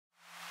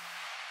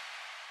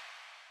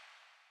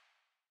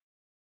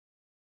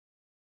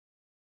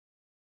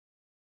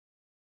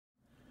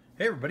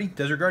Hey everybody,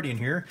 Desert Guardian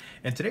here,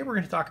 and today we're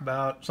going to talk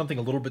about something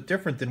a little bit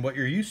different than what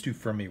you're used to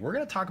from me. We're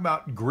going to talk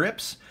about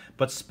grips,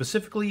 but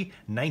specifically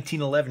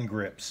 1911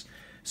 grips.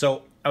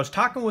 So I was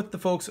talking with the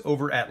folks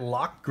over at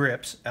LOK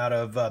Grips out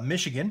of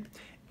Michigan,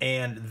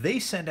 and they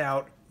sent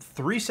out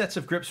 3 sets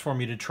of grips for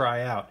me to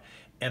try out,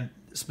 and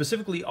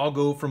specifically I'll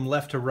go from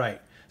left to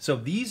right. So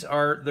these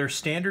are their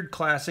standard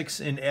classics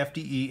in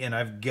FDE, and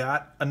I've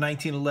got a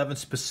 1911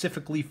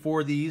 specifically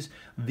for these.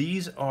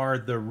 These are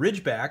the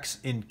Ridgebacks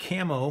in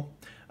camo.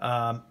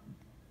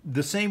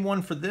 The same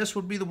one for this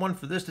would be the one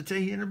for this to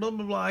take, blah,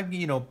 blah, blah.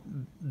 You know,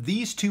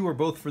 these two are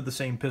both for the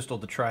same pistol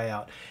to try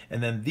out.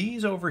 And then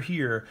these over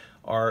here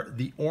are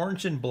the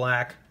orange and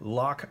black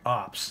LOK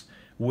Ops,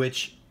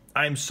 which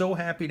I'm so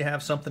happy to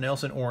have something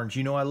else in orange.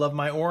 You know I love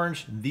my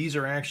orange. These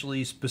are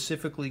actually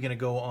specifically going to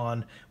go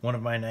on one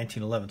of my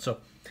 1911. So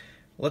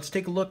let's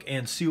take a look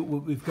and see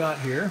what we've got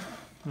here.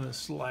 I'm going to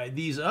slide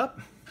these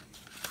up.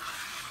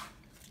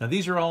 Now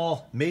these are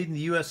all made in the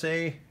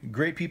USA.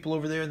 Great people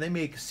over there. They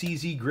make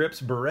CZ grips,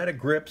 Beretta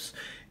grips,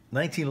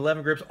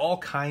 1911 grips, all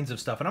kinds of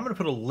stuff. And I'm going to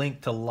put a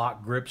link to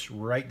LOK Grips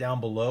right down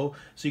below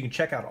so you can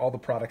check out all the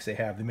products they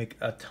have. They make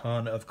a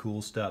ton of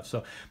cool stuff.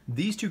 So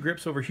these 2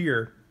 grips over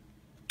here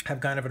have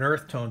kind of an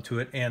earth tone to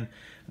it, and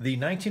the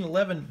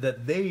 1911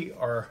 that they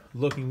are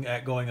looking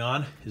at going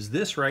on is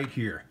this right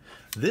here.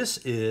 This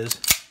is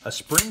a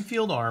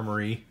Springfield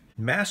Armory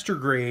Master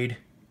Grade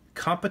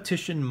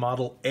Competition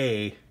Model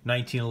A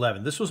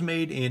 1911. This was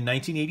made in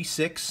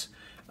 1986.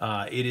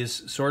 It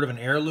is sort of an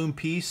heirloom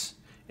piece,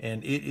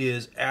 and it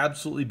is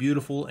absolutely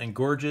beautiful and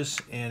gorgeous,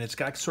 and it's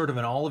got sort of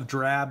an olive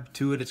drab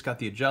to it. It's got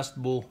the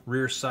adjustable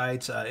rear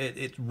sights.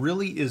 It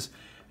really is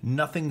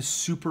nothing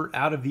super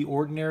out of the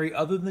ordinary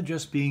other than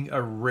just being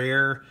a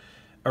rare,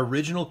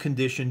 original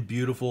condition,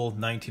 beautiful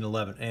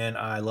 1911, and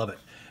I love it.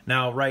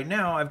 Now, right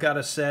now, I've got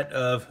a set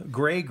of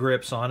gray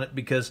grips on it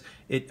because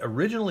it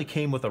originally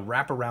came with a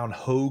wraparound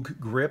Hogue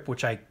grip,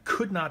 which I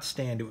could not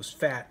stand. It was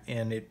fat,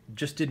 and it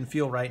just didn't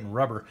feel right in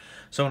rubber.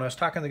 So when I was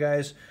talking to the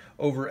guys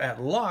over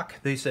at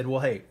LOK, they said, well,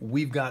 hey,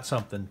 we've got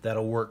something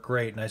that'll work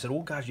great. And I said,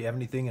 well, gosh, you have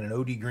anything in an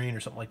OD green or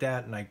something like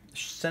that? And I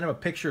sent them a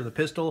picture of the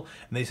pistol,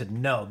 and they said,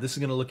 no, this is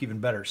going to look even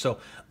better. So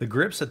the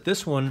grips that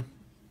this one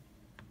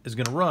is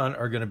going to run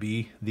are going to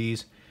be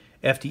these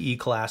FDE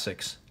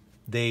Classics.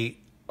 They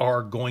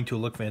are going to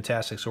look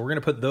fantastic. So we're going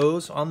to put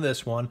those on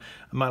this one.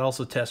 I might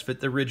also test fit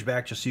the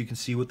Ridgeback just so you can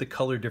see what the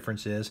color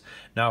difference is.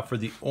 Now for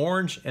the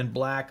orange and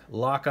black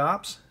LOK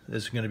Ops,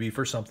 this is going to be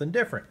for something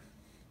different.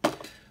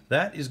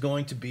 That is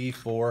going to be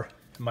for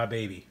my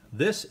baby.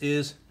 This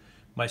is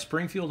my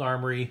Springfield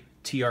Armory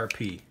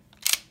TRP.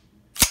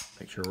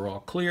 Make sure we're all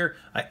clear.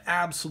 I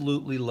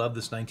absolutely love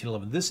this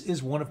 1911. This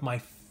is one of my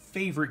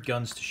favorite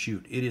guns to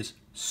shoot. It is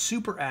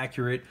super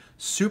accurate,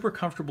 super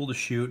comfortable to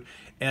shoot,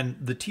 and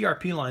the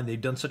TRP line, they've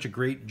done such a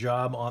great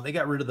job on. They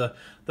got rid of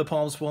the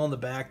palm swell in the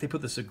back. They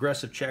put this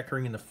aggressive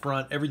checkering in the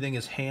front. Everything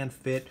is hand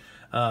fit.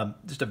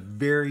 Just a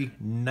very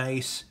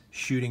nice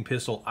shooting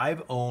pistol.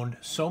 I've owned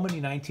so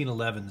many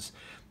 1911s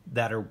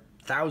that are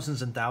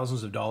thousands and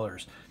thousands of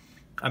dollars.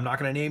 I'm not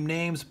going to name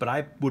names, but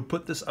I would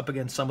put this up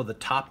against some of the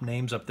top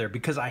names up there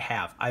because I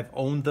have. I've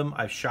owned them,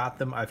 I've shot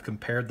them, I've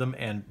compared them,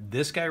 and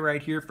this guy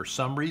right here, for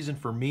some reason,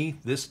 for me,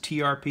 this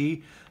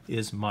TRP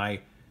is my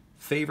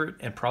favorite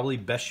and probably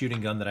best shooting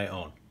gun that I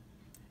own.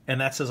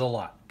 And that says a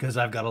lot because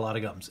I've got a lot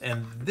of guns.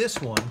 And this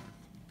one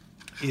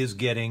is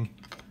getting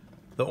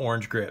the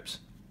orange grips,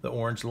 the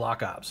orange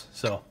LOK Ops.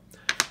 So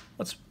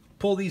let's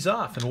pull these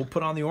off and we'll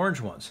put on the orange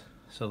ones.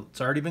 So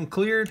it's already been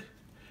cleared.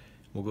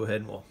 We'll go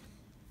ahead and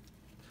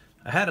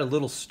I had a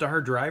little star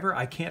driver.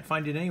 I can't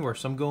find it anywhere,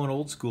 so I'm going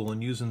old school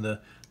and using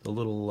the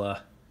little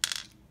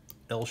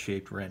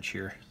L-shaped wrench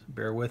here.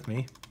 Bear with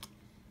me.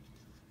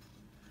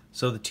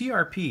 So the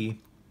TRP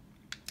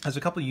has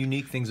a couple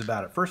unique things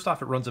about it. First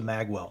off, it runs a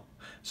magwell.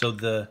 So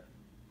the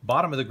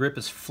bottom of the grip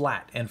is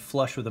flat and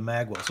flush with a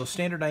magwell. So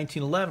standard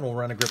 1911 will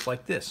run a grip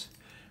like this,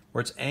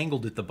 where it's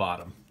angled at the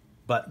bottom.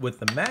 But with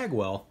the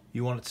magwell,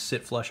 you want it to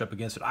sit flush up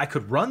against it. I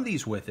could run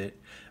these with it,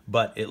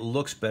 but it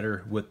looks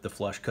better with the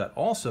flush cut.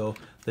 Also,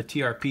 the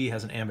TRP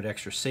has an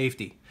ambidextrous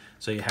safety.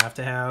 So you have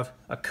to have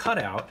a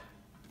cutout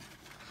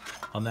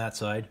on that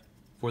side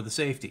for the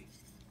safety.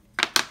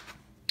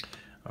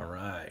 All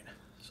right,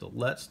 so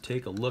let's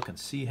take a look and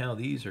see how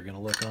these are going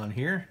to look on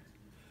here.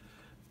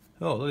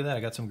 Oh, look at that,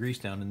 I got some grease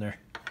down in there.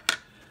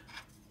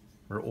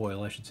 Or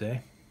oil, I should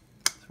say.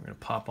 So we're going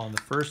to pop on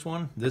the first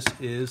one. This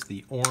is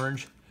the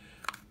orange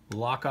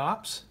LOK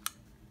Ops.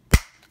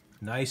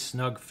 Nice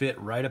snug fit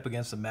right up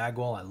against the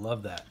magwell. I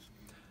love that.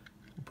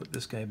 We'll put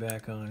this guy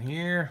back on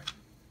here.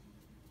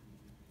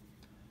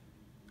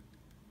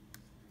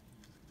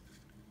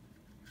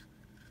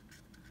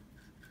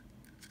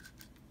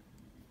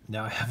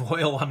 Now I have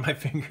oil on my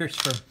fingers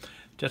from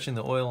touching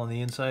the oil on the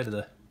inside of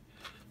the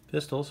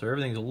pistol, so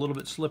everything's a little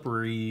bit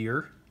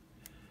slipperier.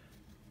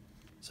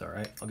 It's all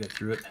right, I'll get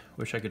through it.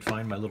 Wish I could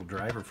find my little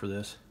driver for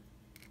this.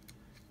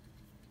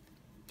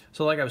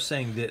 So like I was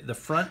saying, the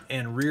front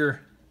and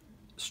rear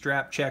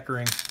strap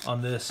checkering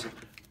on this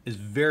is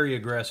very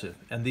aggressive.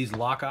 And these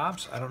LOK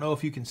Ops, I don't know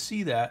if you can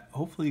see that.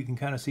 Hopefully you can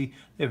kind of see.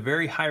 They have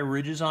very high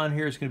ridges on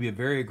here. It's going to be a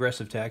very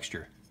aggressive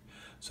texture.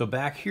 So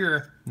back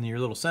here, in your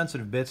little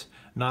sensitive bits,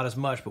 not as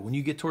much. But when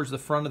you get towards the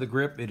front of the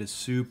grip, it is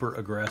super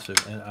aggressive.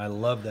 And I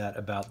love that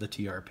about the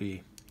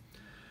TRP.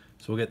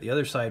 So we'll get the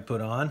other side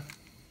put on.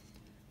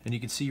 And you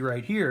can see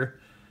right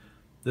here,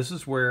 this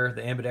is where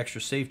the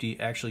ambidextrous safety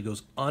actually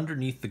goes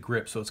underneath the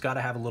grip. So it's got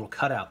to have a little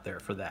cutout there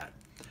for that.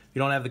 If you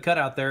don't have the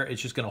cutout there,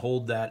 it's just going to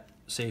hold that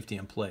safety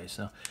in place.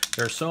 Now,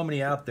 there are so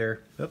many out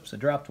there. Oops, I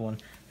dropped one.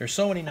 There's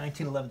so many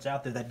 1911s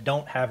out there that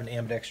don't have an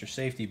ambidextrous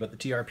safety, but the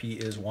TRP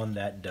is one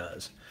that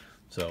does.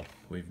 So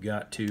we've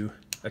got to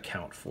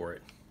account for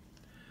it.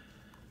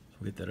 So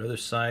we'll get that other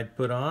side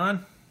put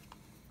on.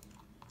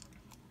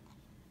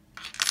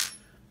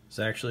 It's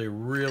actually a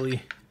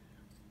really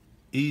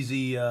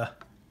easy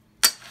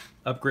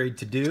upgrade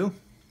to do.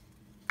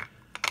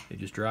 They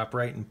just drop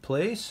right in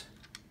place.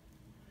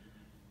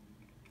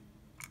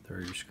 Throw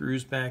your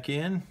screws back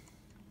in.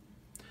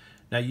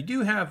 Now you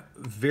do have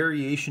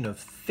variation of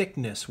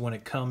thickness when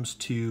it comes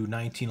to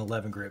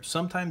 1911 grips.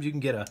 Sometimes you can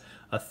get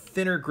a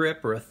thinner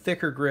grip or a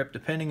thicker grip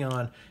depending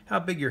on how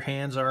big your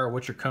hands are or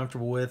what you're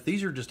comfortable with.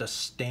 These are just a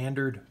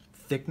standard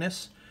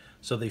thickness,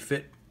 so they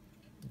fit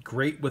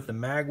great with the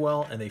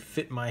magwell and they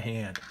fit my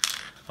hand.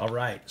 All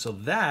right, so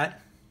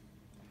that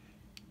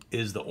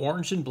is the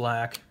orange and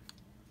black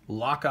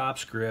LOK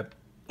Ops grip.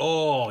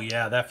 Oh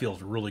yeah, that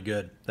feels really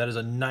good. That is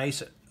a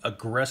nice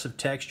aggressive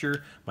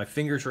texture. My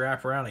fingers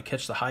wrap around, I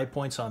catch the high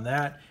points on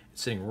that.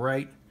 It's sitting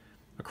right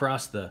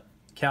across the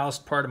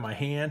calloused part of my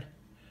hand.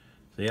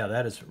 So yeah,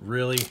 that is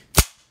really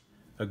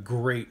a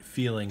great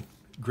feeling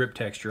grip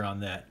texture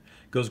on that.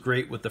 Goes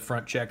great with the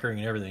front checkering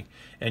and everything.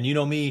 And you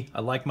know me,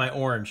 I like my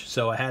orange,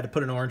 so I had to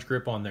put an orange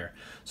grip on there.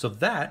 So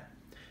that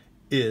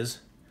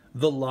is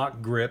the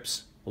LOK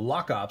Grips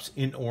LOK Ops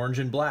in orange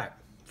and black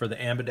for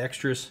the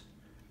ambidextrous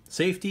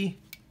safety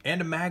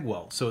and a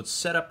magwell. So it's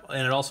set up,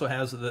 and it also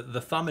has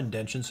the thumb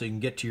indentation so you can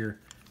get to your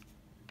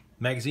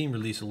magazine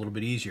release a little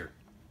bit easier.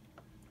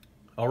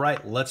 All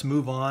right, let's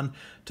move on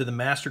to the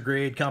Master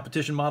Grade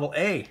Competition Model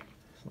A.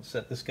 Let's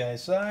set this guy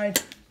aside.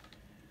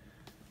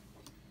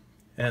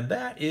 And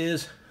that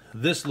is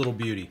this little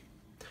beauty.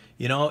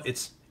 You know,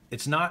 it's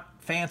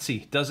not fancy.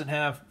 It doesn't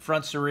have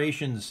front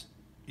serrations.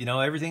 You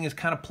know, everything is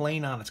kind of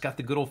plain on it. It's got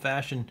the good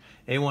old-fashioned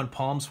A1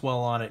 palm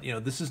swell on it. You know,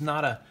 this is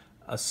not a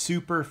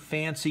super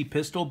fancy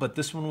pistol, but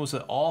this one was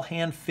an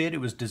all-hand fit. It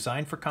was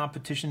designed for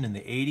competition in the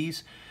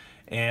 80s.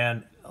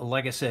 And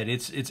like I said,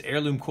 it's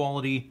heirloom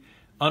quality,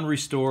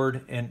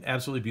 unrestored, and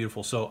absolutely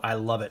beautiful. So I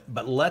love it.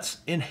 But let's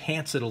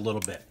enhance it a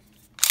little bit.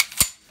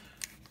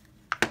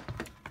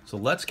 So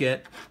let's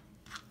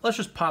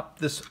just pop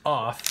this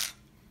off,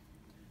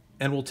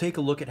 and we'll take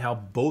a look at how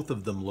both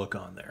of them look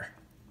on there.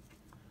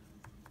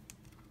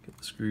 Get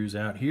the screws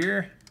out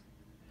here.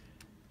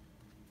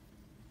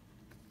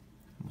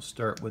 We'll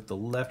start with the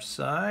left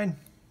side.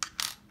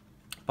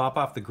 Pop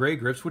off the gray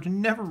grips, which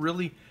never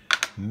really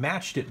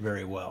matched it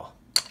very well.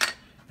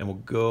 And we'll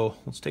go,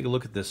 let's take a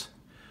look at this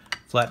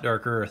flat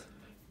dark earth.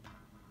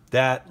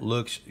 That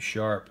looks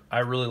sharp. I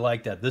really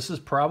like that. This is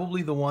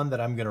probably the one that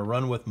I'm going to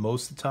run with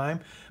most of the time,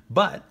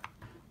 but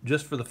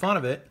just for the fun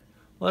of it,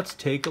 let's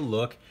take a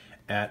look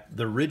at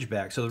the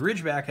Ridgeback. So the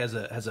Ridgeback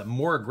has a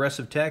more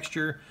aggressive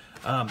texture.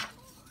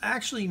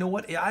 Actually, you know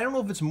what? I don't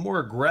know if it's more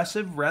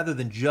aggressive rather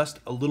than just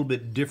a little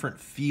bit different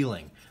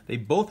feeling. They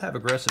both have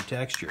aggressive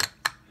texture.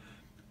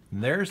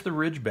 And there's the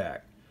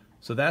Ridgeback.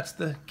 So that's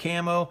the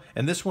camo,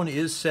 and this one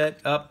is set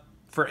up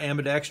for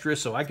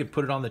ambidextrous, so I could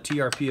put it on the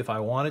TRP if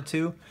I wanted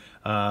to.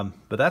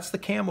 But that's the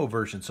camo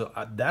version, so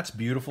that's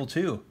beautiful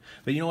too.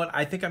 But you know what?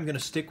 I think I'm going to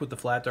stick with the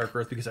flat dark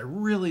earth because I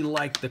really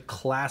like the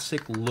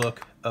classic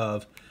look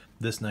of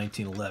this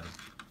 1911.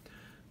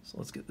 So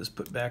let's get this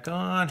put back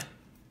on.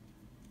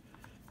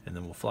 And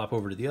then we'll flop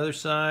over to the other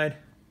side.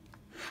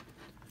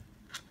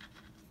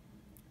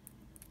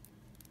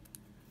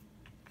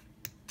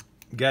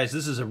 Guys,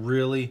 this is a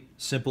really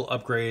simple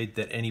upgrade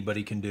that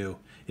anybody can do.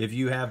 If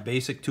you have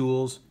basic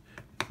tools,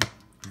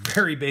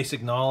 very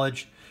basic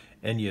knowledge,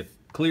 and you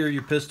clear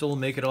your pistol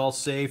and make it all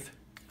safe,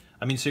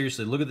 I mean,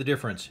 seriously, look at the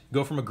difference.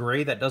 Go from a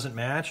gray that doesn't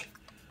match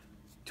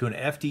to an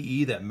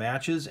FDE that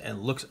matches and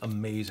looks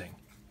amazing.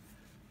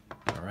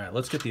 All right,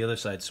 let's get the other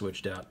side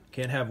switched out.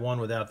 Can't have one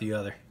without the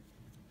other.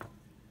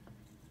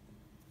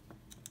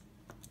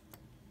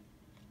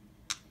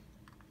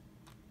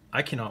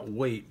 I cannot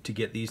wait to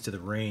get these to the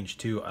range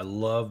too. I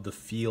love the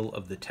feel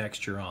of the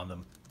texture on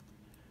them.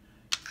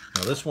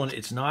 Now this one,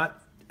 it's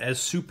not as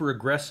super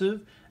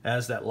aggressive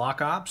as that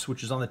LOK Ops,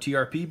 which is on the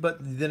TRP, but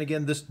then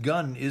again, this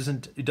gun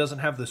it doesn't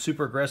have the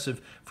super aggressive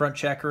front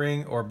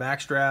checkering or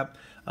backstrap,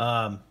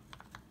 but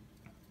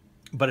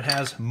it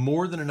has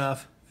more than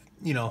enough,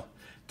 you know,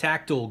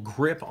 tactile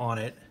grip on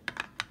it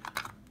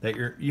that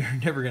you're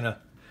never gonna,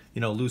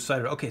 you know, lose sight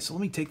of it. Okay, so let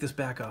me take this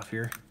back off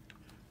here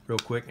real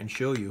quick and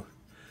show you.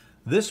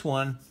 This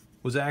one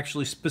was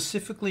actually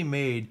specifically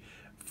made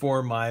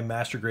for my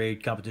Master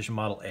Grade Competition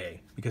Model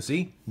A. Because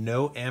see,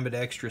 no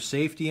ambidextrous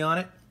safety on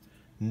it,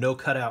 no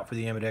cutout for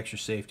the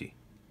ambidextrous safety.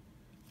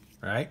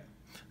 All right,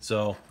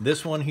 so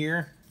this one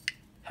here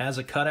has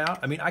a cutout.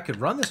 I mean, I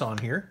could run this on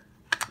here.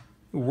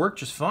 It would work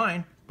just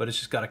fine, but it's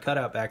just got a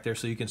cutout back there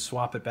so you can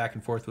swap it back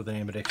and forth with an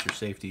ambidextrous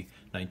safety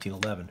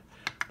 1911.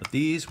 But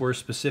these were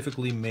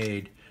specifically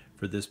made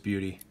for this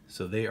beauty,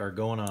 so they are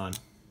going on.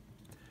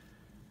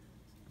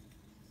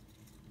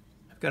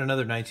 I've got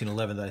another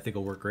 1911 that I think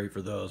will work great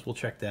for those. We'll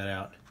check that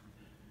out.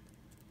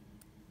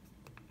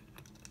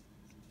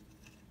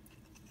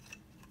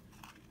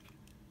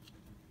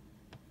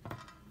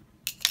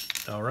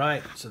 All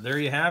right, so there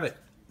you have it.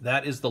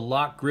 That is the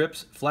LOK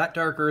Grips Flat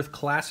Dark Earth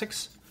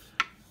Classics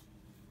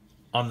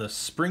on the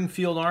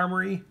Springfield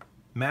Armory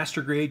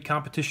Master Grade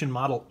Competition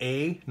Model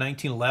A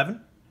 1911,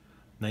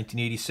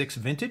 1986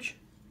 vintage.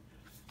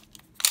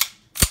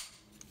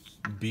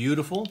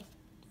 Beautiful,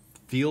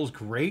 feels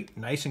great,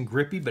 nice and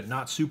grippy, but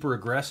not super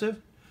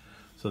aggressive.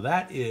 So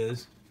that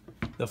is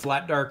the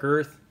Flat Dark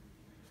Earth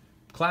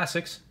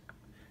Classics,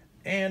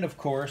 and of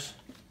course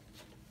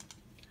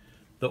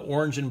the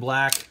orange and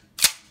black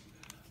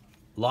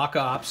LOK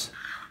Ops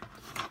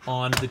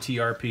on the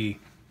TRP.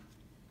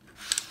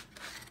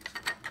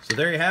 So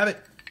there you have it.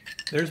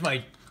 There's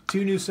my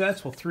 2 new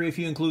sets, well 3 if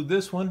you include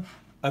this one,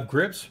 of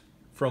grips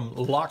from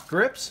LOK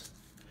Grips.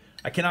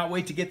 I cannot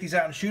wait to get these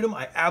out and shoot them.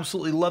 I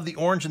absolutely love the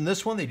orange in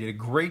this one. They did a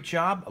great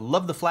job. I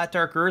love the Flat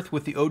Dark Earth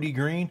with the OD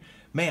green.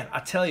 Man, I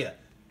tell you,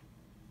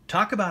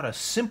 talk about a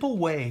simple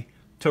way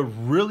to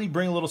really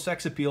bring a little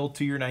sex appeal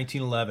to your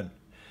 1911.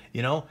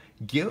 You know,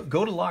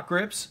 go to LOK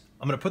Grips.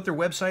 I'm going to put their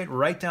website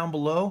right down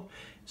below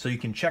so you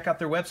can check out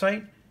their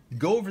website.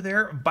 Go over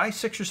there, buy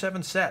 6 or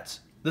 7 sets.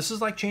 This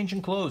is like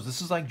changing clothes.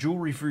 This is like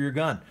jewelry for your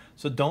gun.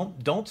 So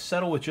don't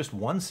settle with just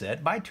 1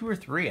 set. Buy 2 or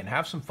 3 and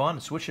have some fun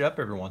and switch it up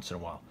every once in a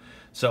while.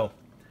 So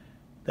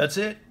that's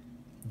it.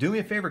 Do me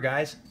a favor,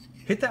 guys.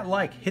 Hit that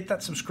like, hit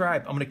that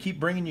subscribe. I'm going to keep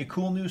bringing you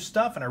cool new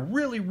stuff, and I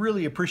really,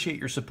 really appreciate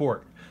your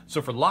support.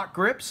 So for LOK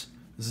Grips,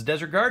 this is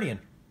Desert Guardian,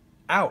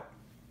 out.